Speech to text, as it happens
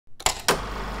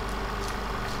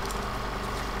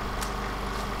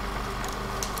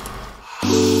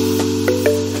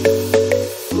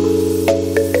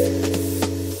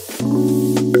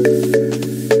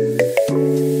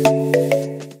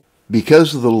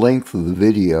Because of the length of the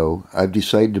video, I've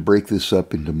decided to break this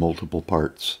up into multiple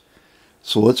parts.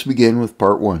 So let's begin with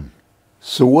part 1.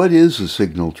 So what is a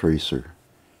signal tracer?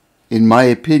 In my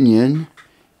opinion,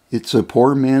 it's a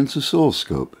poor man's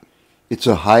oscilloscope. It's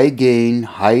a high-gain,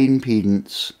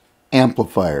 high-impedance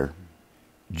amplifier,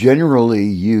 generally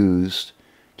used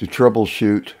to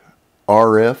troubleshoot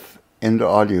RF and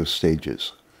audio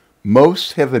stages.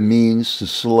 Most have a means to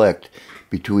select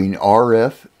between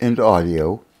RF and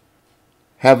audio,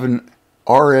 have an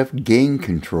RF gain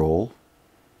control,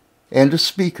 and a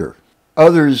speaker.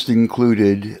 Others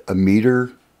included a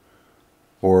meter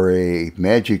or a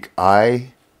magic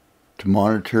eye to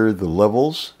monitor the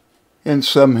levels, and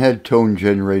some had tone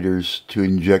generators to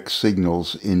inject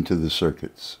signals into the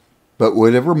circuits. But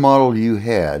whatever model you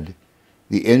had,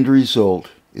 the end result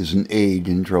is an aid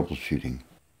in troubleshooting.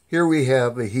 Here we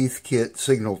have a Heathkit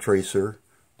signal tracer,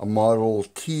 a model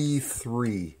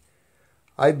T-3.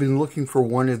 I've been looking for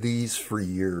one of these for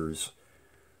years.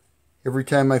 Every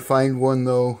time I find one,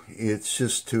 though, it's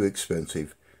just too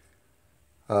expensive.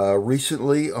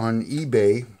 Recently on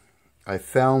eBay, I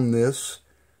found this.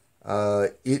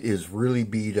 It is really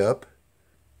beat up.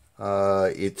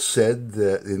 It said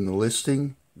that in the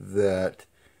listing that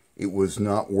it was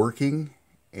not working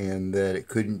and that it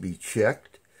couldn't be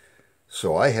checked.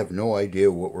 So I have no idea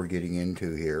what we're getting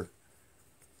into here.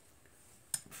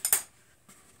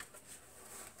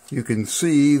 You can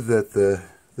see that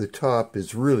the top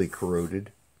is really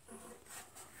corroded.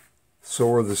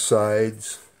 So are the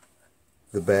sides,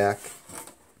 the back.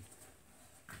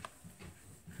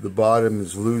 The bottom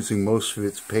is losing most of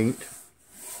its paint.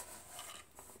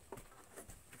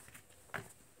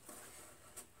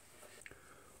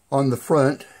 On the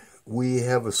front, we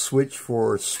have a switch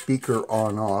for speaker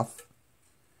on-off,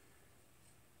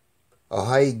 a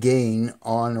high gain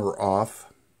on or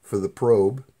off for the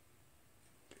probe.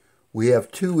 We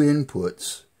have two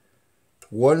inputs.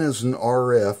 One is an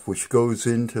RF, which goes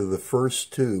into the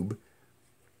first tube.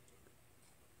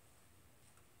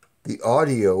 The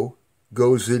audio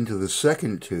goes into the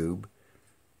second tube,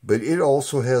 but it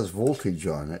also has voltage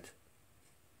on it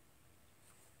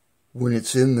when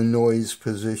it's in the noise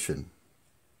position.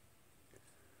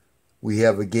 We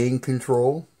have a gain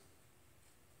control.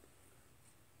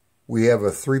 We have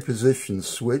a 3-position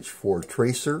switch for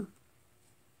tracer,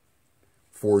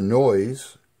 for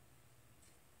noise,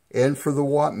 and for the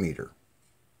watt meter.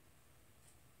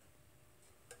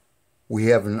 We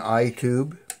have an eye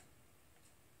tube,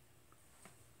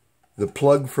 the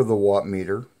plug for the watt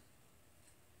meter,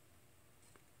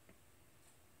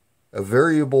 a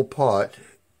variable pot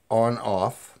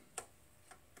on-off.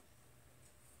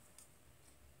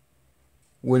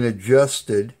 When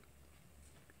adjusted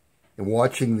and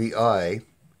watching the eye,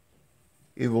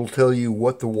 it will tell you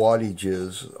what the wattage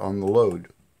is on the load.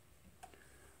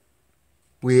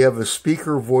 We have a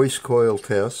speaker voice coil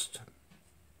test,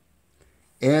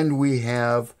 and we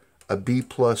have a B+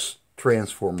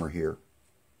 transformer here.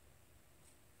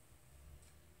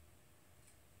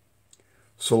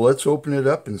 So let's open it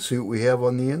up and see what we have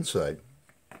on the inside.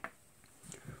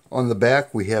 On the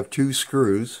back we have 2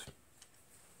 screws.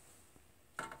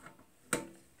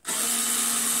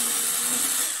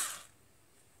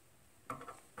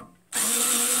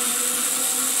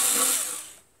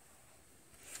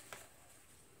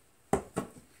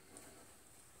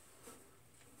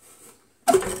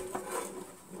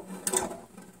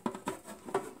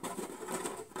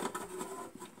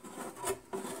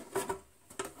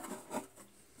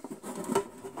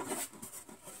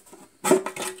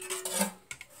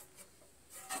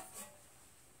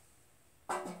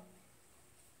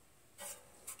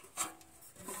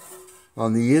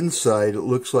 On the inside, it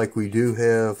looks like we do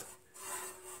have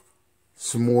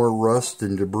some more rust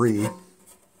and debris.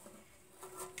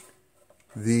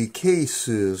 The case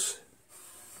is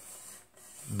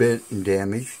bent and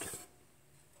damaged.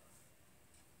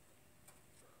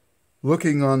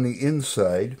 Looking on the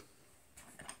inside,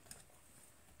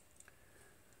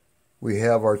 we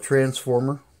have our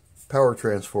transformer, power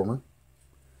transformer.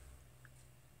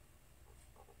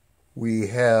 We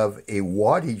have a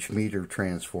wattage meter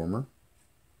transformer.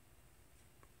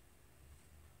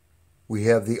 We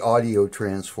have the audio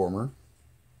transformer,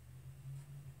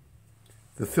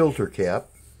 the filter cap,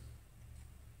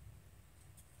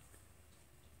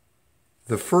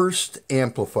 the first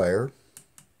amplifier,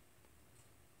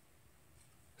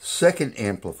 second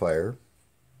amplifier,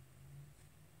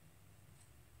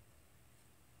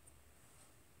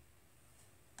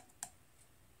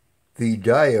 the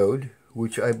diode,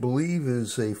 which I believe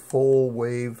is a full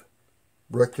wave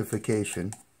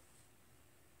rectification,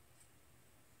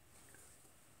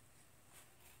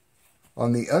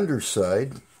 On the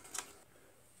underside,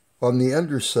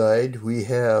 we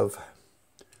have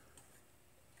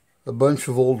a bunch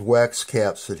of old wax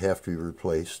caps that have to be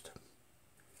replaced.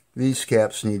 These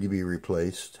caps need to be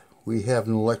replaced. We have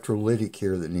an electrolytic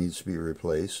here that needs to be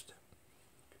replaced.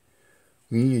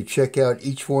 We need to check out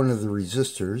each one of the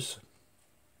resistors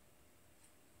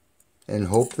and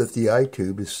hope that the eye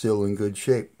tube is still in good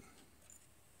shape.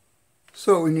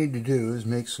 So what we need to do is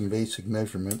make some basic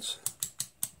measurements.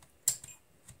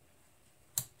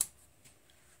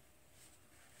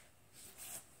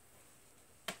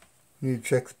 We need to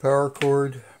check the power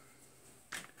cord,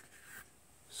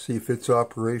 see if it's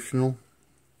operational.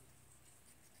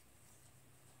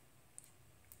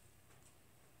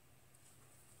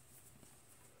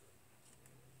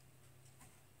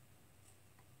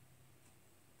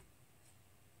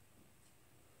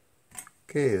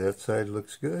 Okay, that side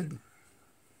looks good.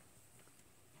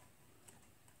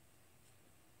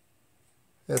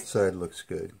 That side looks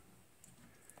good.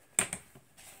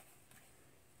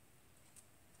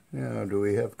 Now, do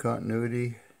we have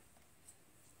continuity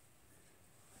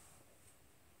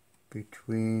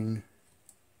between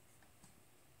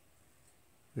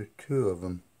the two of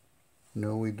them?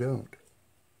 No, we don't.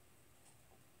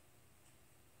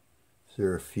 Is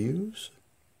there a fuse?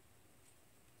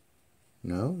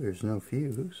 No, there's no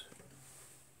fuse.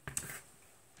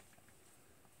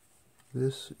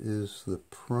 This is the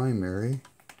primary.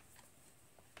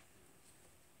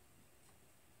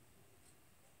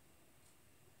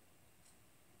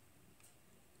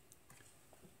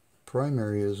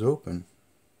 Primary is open.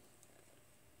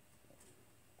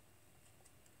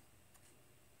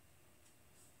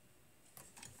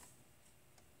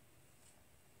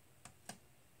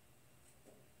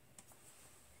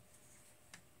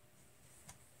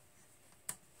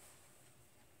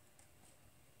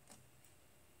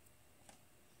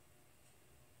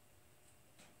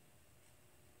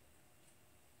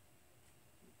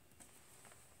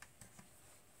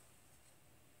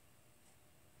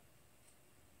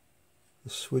 The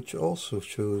switch also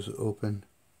shows open.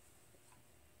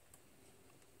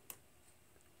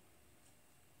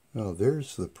 Oh,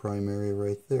 there's the primary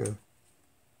right there.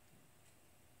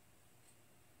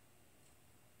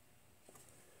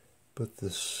 But the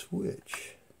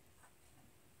switch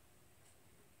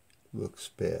looks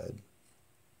bad.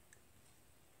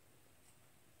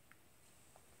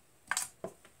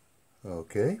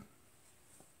 Okay.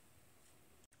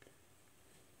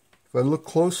 If I look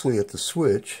closely at the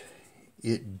switch,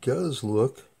 it does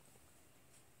look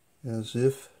as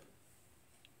if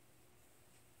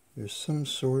there's some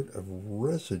sort of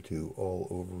residue all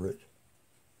over it.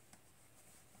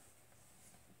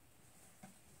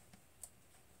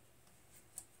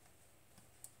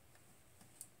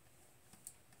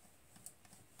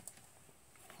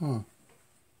 Huh.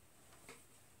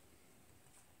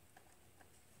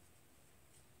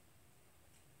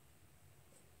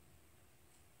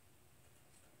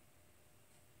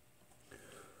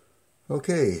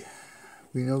 Okay,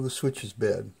 we know the switch is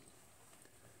bad.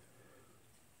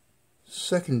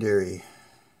 Secondary,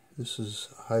 this is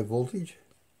high voltage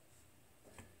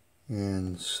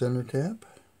and center tap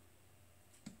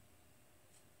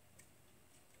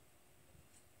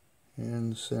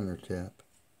and center tap.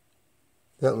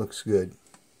 That looks good.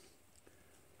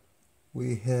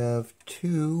 We have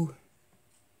two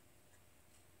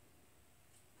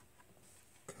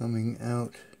coming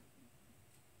out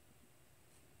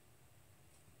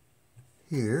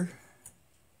here.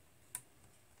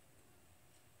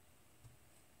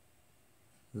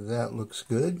 That looks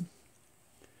good.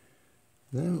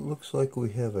 Then it looks like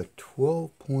we have a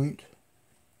 12-point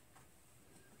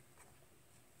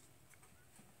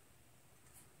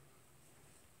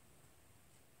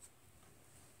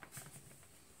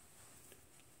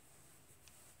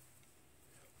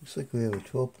looks like we have a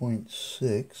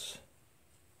 12.6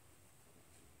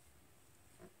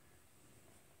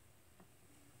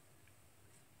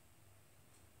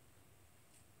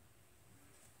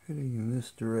 heading in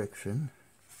this direction.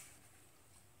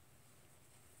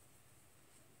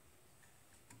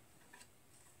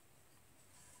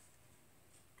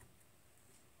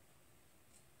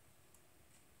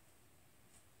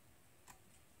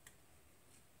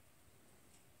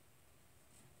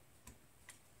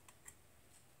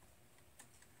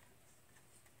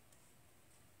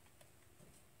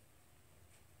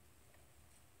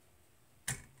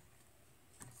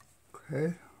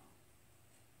 Okay.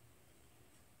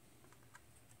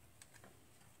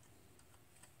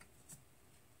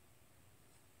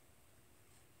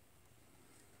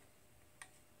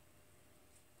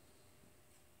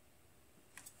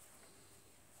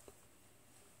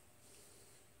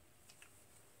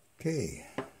 Okay,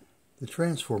 the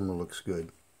transformer looks good.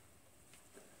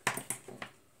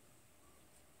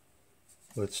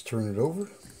 Let's turn it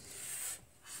over.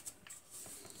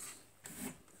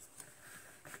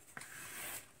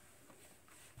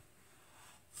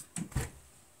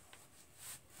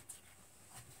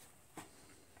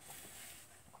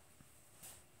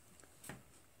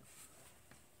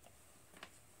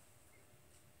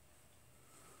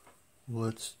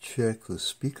 Let's check the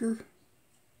speaker.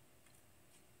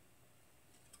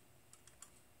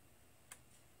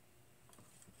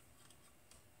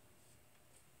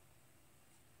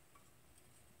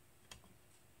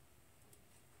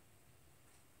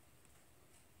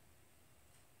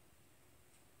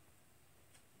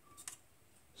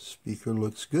 Speaker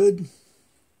looks good.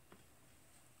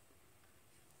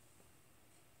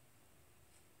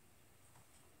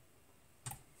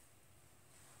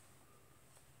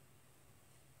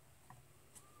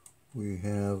 We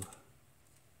have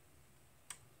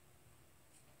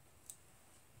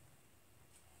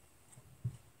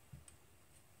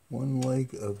one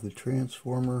leg of the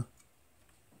transformer.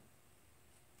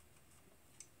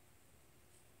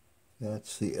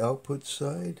 That's the output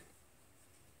side.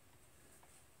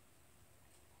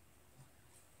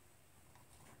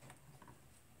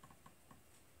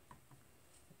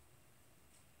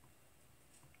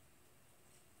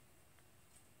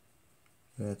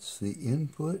 That's the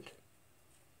input.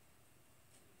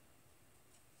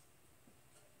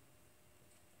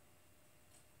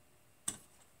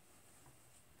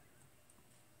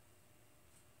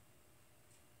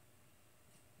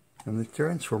 And the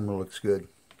transformer looks good.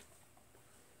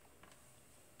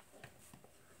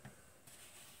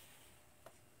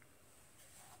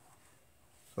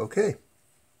 Okay.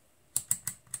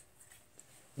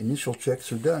 Initial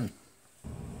checks are done.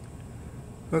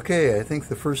 Okay, I think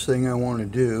the first thing I want to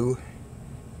do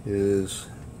is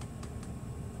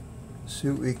see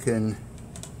what we can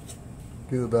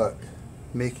do about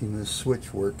making this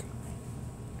switch work.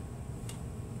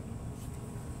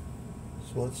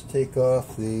 So let's take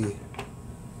off the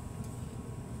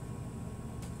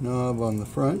knob on the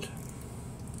front.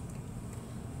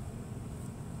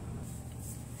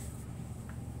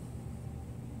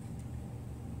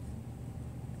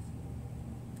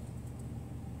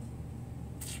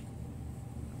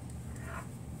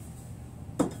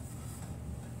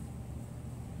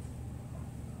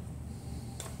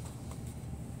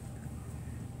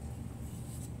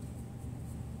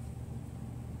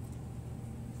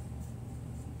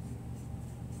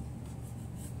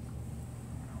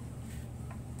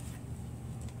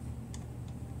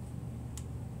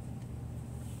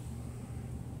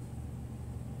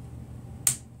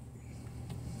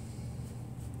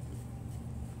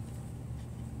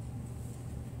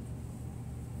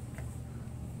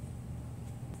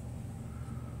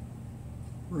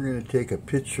 We're going to take a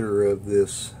picture of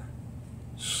this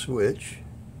switch.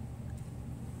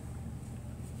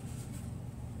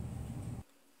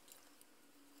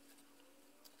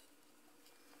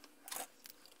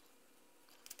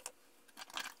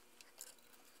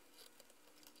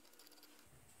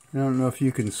 I don't know if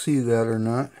you can see that or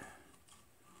not,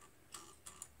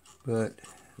 but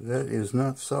that is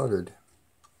not soldered.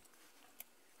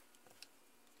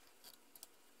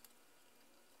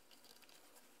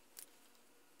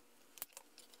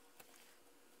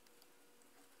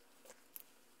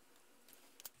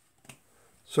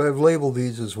 So I've labeled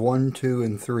these as 1, 2,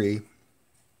 and 3.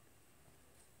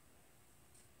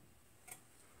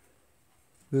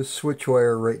 This switch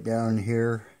wire right down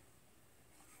here,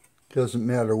 doesn't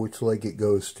matter which leg it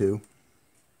goes to.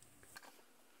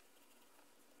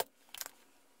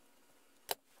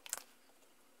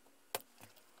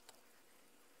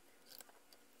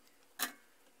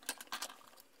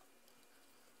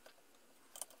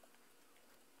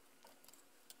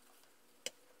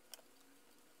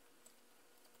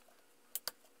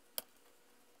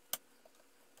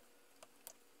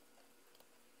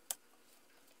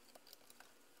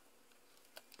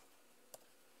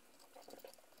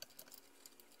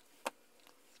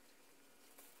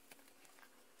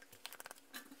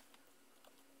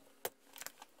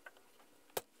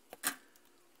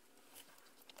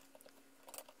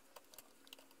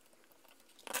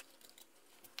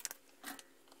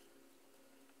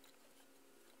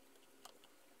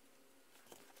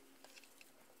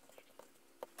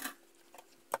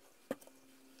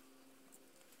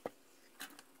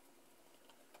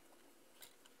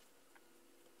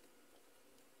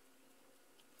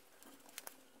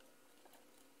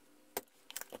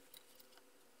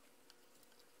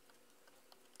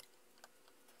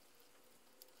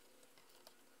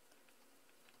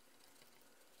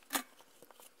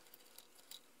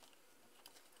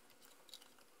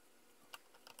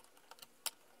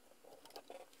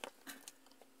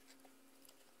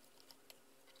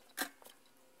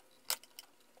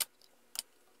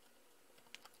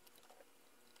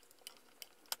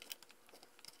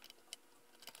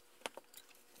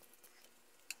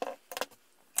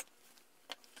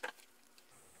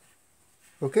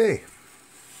 Okay,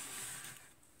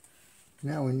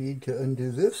 now we need to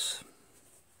undo this.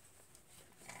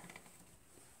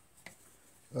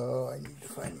 Oh, I need to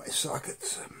find my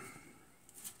sockets.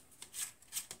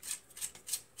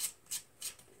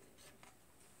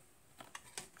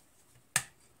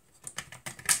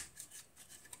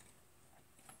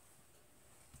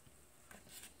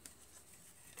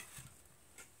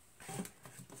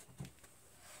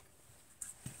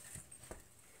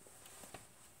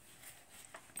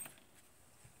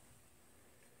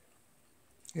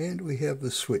 And we have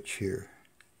the switch here.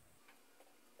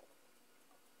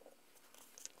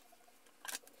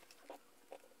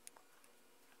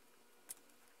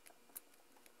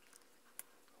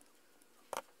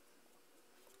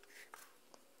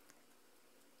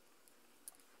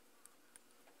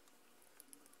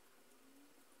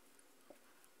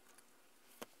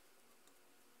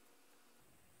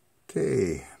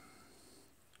 Okay,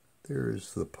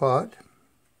 there's the pot,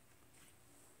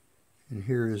 and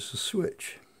here is the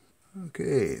switch.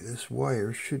 Okay, this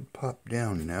wire should pop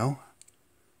down now.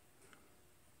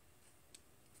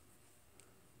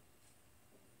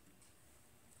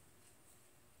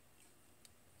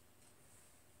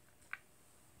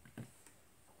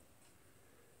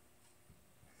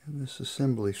 And this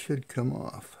assembly should come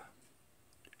off,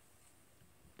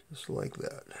 just like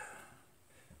that.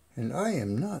 And I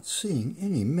am not seeing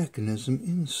any mechanism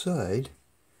inside.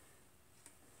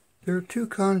 There are two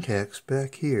contacts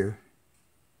back here.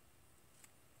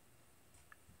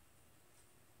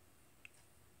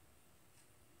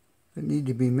 That need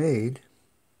to be made.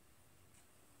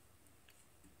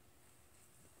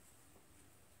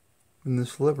 When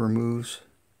this lever moves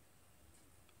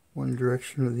one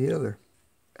direction or the other.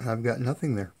 I've got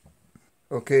nothing there.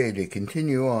 Okay, to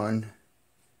continue on,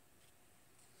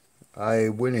 I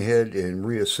went ahead and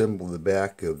reassembled the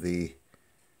back of the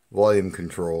volume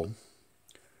control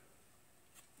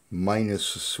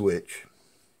minus the switch.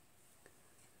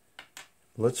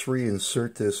 Let's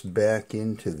reinsert this back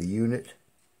into the unit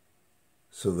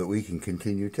so that we can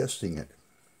continue testing it.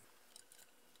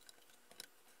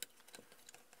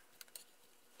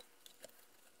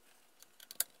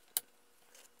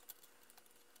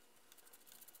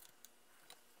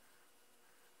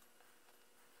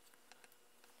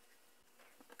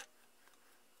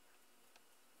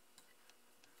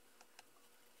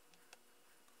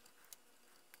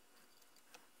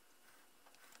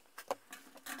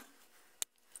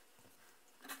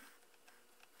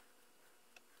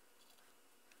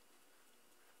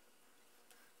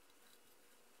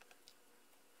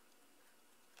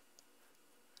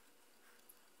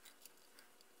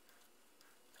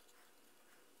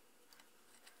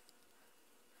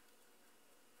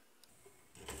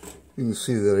 You can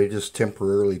see that I just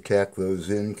temporarily tack those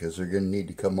in because they're going to need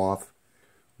to come off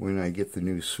when I get the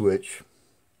new switch.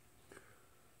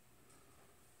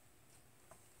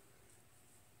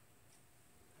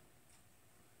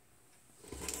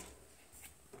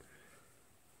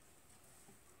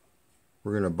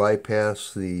 We're going to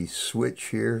bypass the switch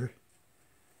here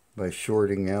by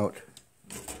shorting out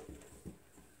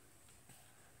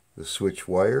the switch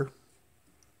wire,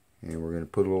 and we're going to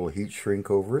put a little heat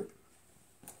shrink over it.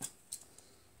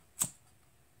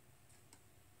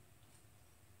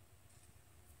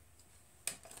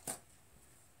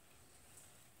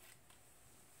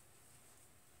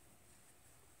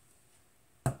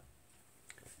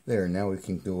 There, now we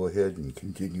can go ahead and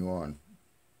continue on.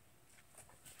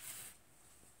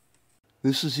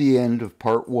 This is the end of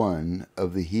part 1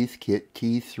 of the Heathkit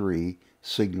T3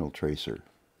 signal tracer.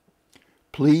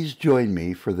 Please join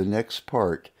me for the next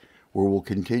part where we'll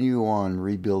continue on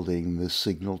rebuilding this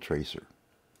signal tracer.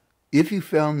 If you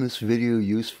found this video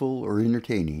useful or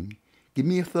entertaining, give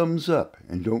me a thumbs up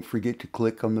and don't forget to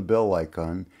click on the bell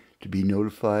icon to be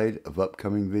notified of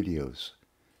upcoming videos.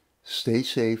 Stay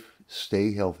safe,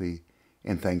 stay healthy,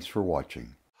 and thanks for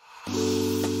watching.